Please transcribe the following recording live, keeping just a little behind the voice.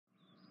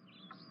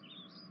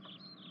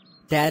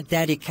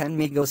Daddy, can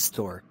me go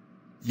store?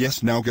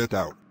 Yes, now get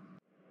out.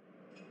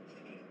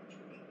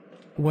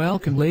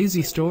 Welcome,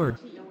 lazy store.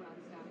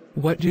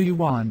 What do you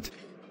want?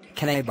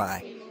 Can I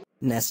buy?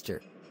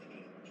 Nestor.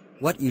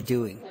 What you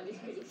doing?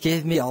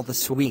 Give me all the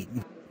sweet.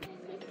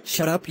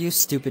 Shut up, you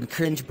stupid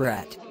cringe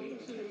brat.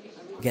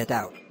 Get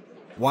out.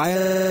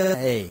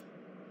 Why?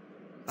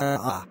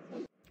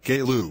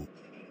 Gayloo.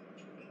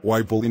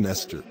 Why bully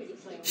Nestor?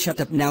 Shut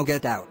up, now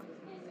get out.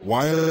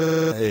 Why?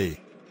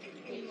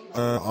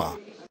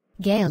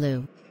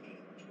 Gayloo.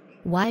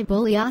 Why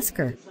bully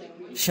Oscar?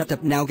 Shut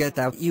up, now get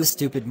out, you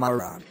stupid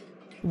moron.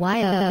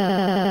 Why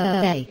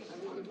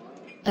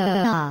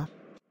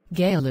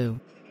Gayloo.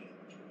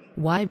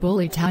 Why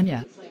bully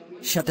Tanya?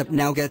 Shut up,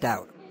 now get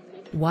out.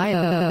 Why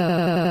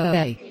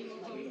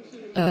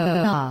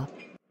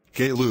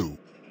Gayloo.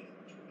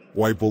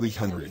 Why bully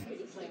Henry?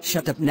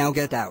 Shut up, now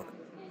get out.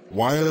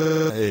 Why?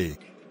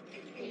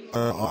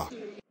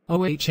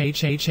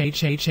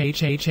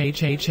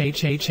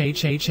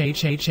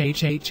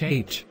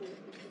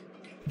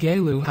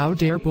 Gayloo, how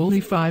dare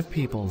bully 5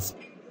 peoples?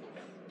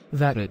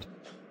 Vetted.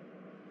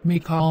 Me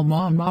call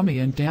mom mommy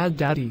and dad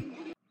daddy.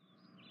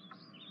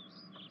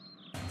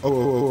 Hey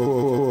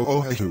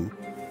who?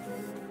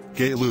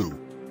 Gayloo.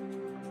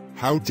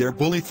 How dare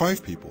bully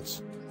 5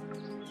 peoples?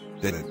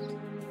 Did it.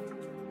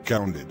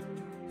 Counted.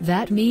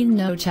 That mean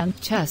no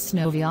chunk chest,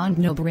 no beyond,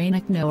 no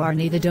brainuck, no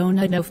Arnie the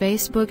donut, no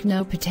Facebook,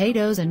 no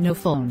potatoes, and no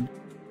phone.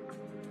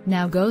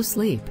 Now go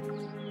sleep.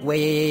 Wait,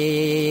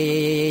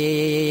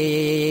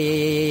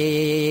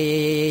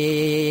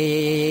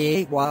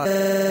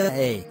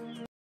 why?